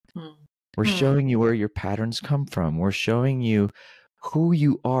 We're showing you where your patterns come from. We're showing you who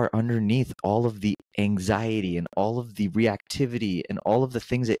you are underneath all of the anxiety and all of the reactivity and all of the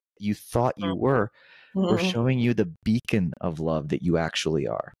things that you thought you were. We're showing you the beacon of love that you actually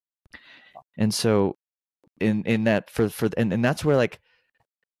are. And so in that and that's where, like,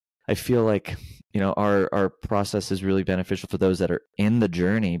 I feel like, our process is really beneficial for those that are in the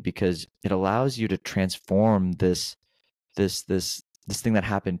journey, because it allows you to transform this thing that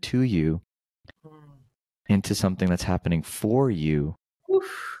happened to you into something that's happening for you.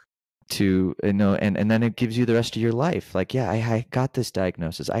 To, and then it gives you the rest of your life. Like, yeah, I got this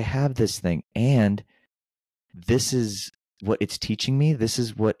diagnosis. I have this thing, and this is what it's teaching me. This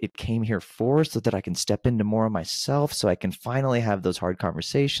is what it came here for, so that I can step into more of myself, so I can finally have those hard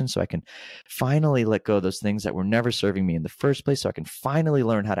conversations, so I can finally let go of those things that were never serving me in the first place, so I can finally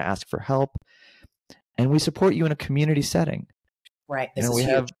learn how to ask for help. And we support you in a community setting. Right. This is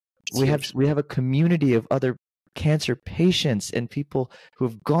huge. We have a community of other cancer patients and people who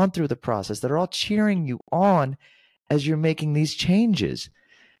have gone through the process that are all cheering you on as you're making these changes.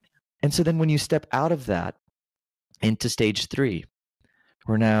 And so then when you step out of that into stage 3,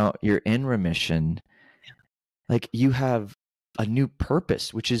 where now you're in remission, like, you have a new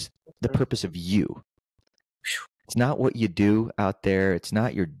purpose, which is the purpose of you. It's not what you do out there. It's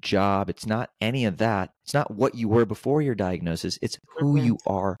not your job. It's not any of that. It's not what you were before your diagnosis. It's who you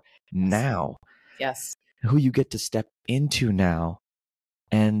are now. Yes. Who you get to step into now.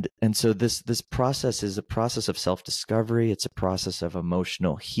 And so this process is a process of self-discovery. It's a process of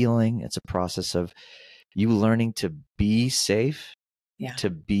emotional healing. It's a process of you learning to be safe, to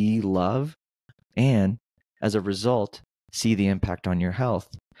be love, and as a result, see the impact on your health.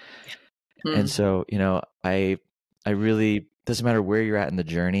 And so, I really, doesn't matter where you're at in the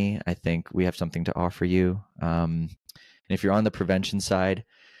journey, I think we have something to offer you. And if you're on the prevention side,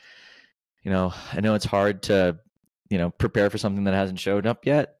 I know it's hard to, prepare for something that hasn't showed up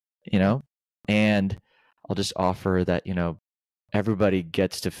yet, and I'll just offer that, everybody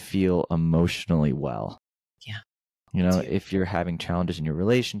gets to feel emotionally well. If you're having challenges in your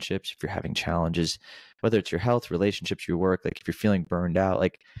relationships, if you're having challenges, whether it's your health, relationships, your work, like if you're feeling burned out,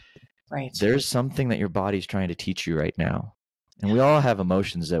 like, there's something that your body's trying to teach you right now. And we all have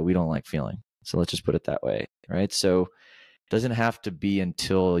emotions that we don't like feeling. So let's just put it that way, right? So it doesn't have to be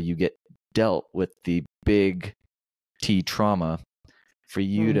until you get dealt with the big T trauma for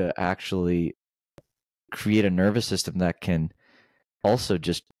you to actually create a nervous system that can also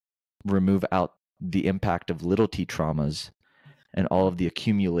just remove out the impact of little T traumas and all of the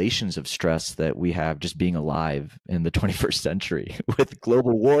accumulations of stress that we have just being alive in the 21st century with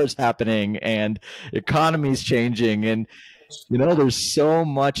global wars happening and economies changing. And, there's so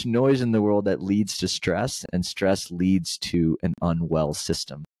much noise in the world that leads to stress, and stress leads to an unwell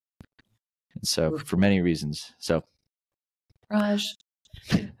system. And so for many reasons. So Raj,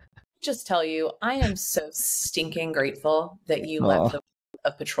 just tell you, I am so stinking grateful that you left the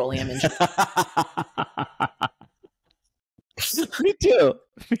of petroleum engineering. Me too.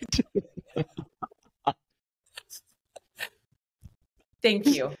 Thank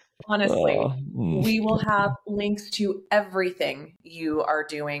you. Honestly, we will have links to everything you are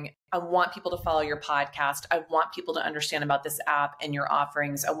doing. I want people to follow your podcast. I want people to understand about this app and your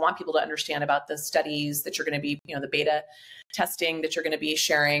offerings. I want people to understand about the studies that you're going to be, the beta testing that you're going to be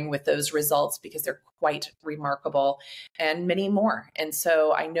sharing with those results, because they're quite remarkable, and many more. And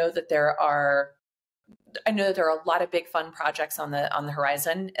so I know that there are a lot of big fun projects on the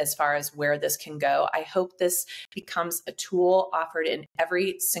horizon as far as where this can go. I hope this becomes a tool offered in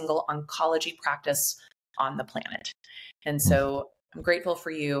every single oncology practice on the planet. And so I'm grateful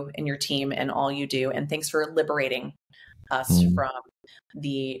for you and your team and all you do. And thanks for liberating us from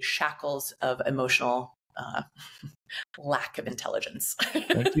the shackles of emotional lack of intelligence.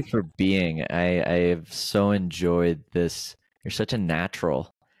 Thank you for being. I have so enjoyed this. You're such a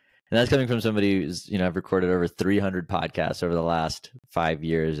natural. And that's coming from somebody who's, I've recorded over 300 podcasts over the last 5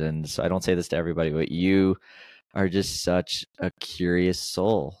 years. And so I don't say this to everybody, but you are just such a curious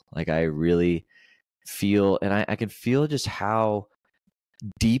soul. Like, I really feel, and I can feel just how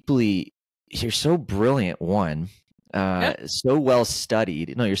deeply you're so brilliant. One, so well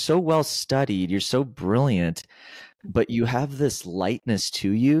studied. No, you're so well studied. You're so brilliant, but you have this lightness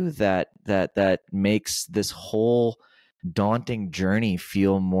to you that makes this whole daunting journey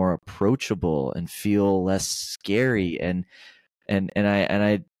feel more approachable and feel less scary. And I'm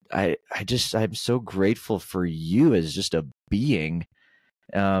so grateful for you as just a being,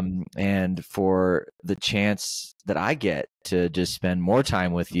 and for the chance that I get to just spend more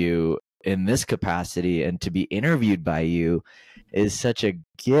time with you in this capacity and to be interviewed by you is such a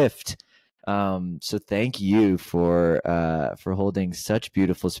gift. So thank you for holding such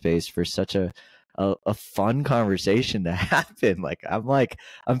beautiful space for such a fun conversation to happen.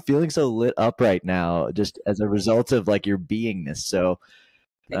 I'm feeling so lit up right now just as a result of like your beingness. So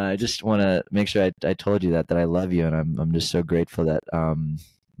I just want to make sure I told you that I love you, and I'm just so grateful that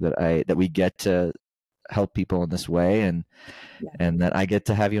that we get to help people in this way, and that I get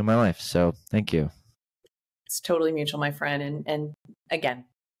to have you in my life. So thank you. It's totally mutual, my friend. And again,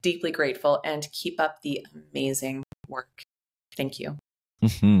 deeply grateful, and keep up the amazing work. Thank you.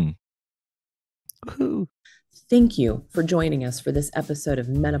 Mm-hmm. Thank you for joining us for this episode of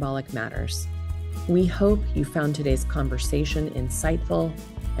Metabolic Matters. We hope you found today's conversation insightful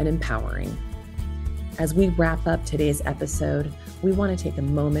and empowering. As we wrap up today's episode, we want to take a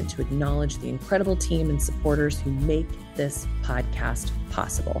moment to acknowledge the incredible team and supporters who make this podcast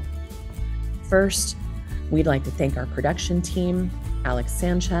possible. First, we'd like to thank our production team, Alex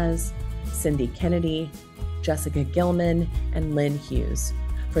Sanchez, Cindy Kennedy, Jessica Gilman, and Lynn Hughes,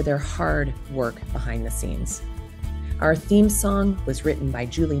 for their hard work behind the scenes. Our theme song was written by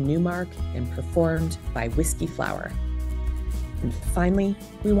Julie Newmark and performed by Whiskey Flower. And finally,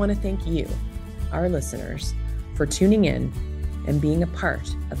 we want to thank you, our listeners, for tuning in and being a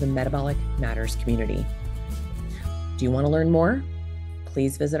part of the Metabolic Matters community. Do you want to learn more?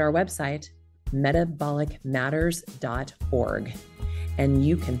 Please visit our website, metabolicmatters.org, and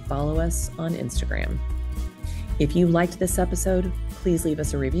you can follow us on Instagram. If you liked this episode, please leave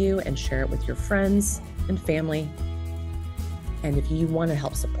us a review and share it with your friends and family. And if you want to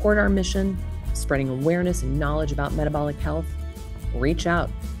help support our mission, spreading awareness and knowledge about metabolic health, reach out.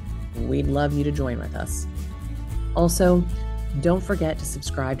 We'd love you to join with us. Also, don't forget to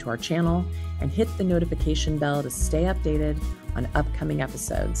subscribe to our channel and hit the notification bell to stay updated on upcoming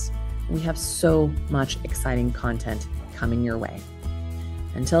episodes. We have so much exciting content coming your way.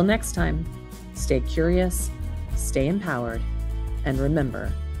 Until next time, stay curious, stay empowered, and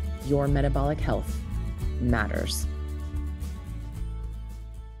remember, your metabolic health matters.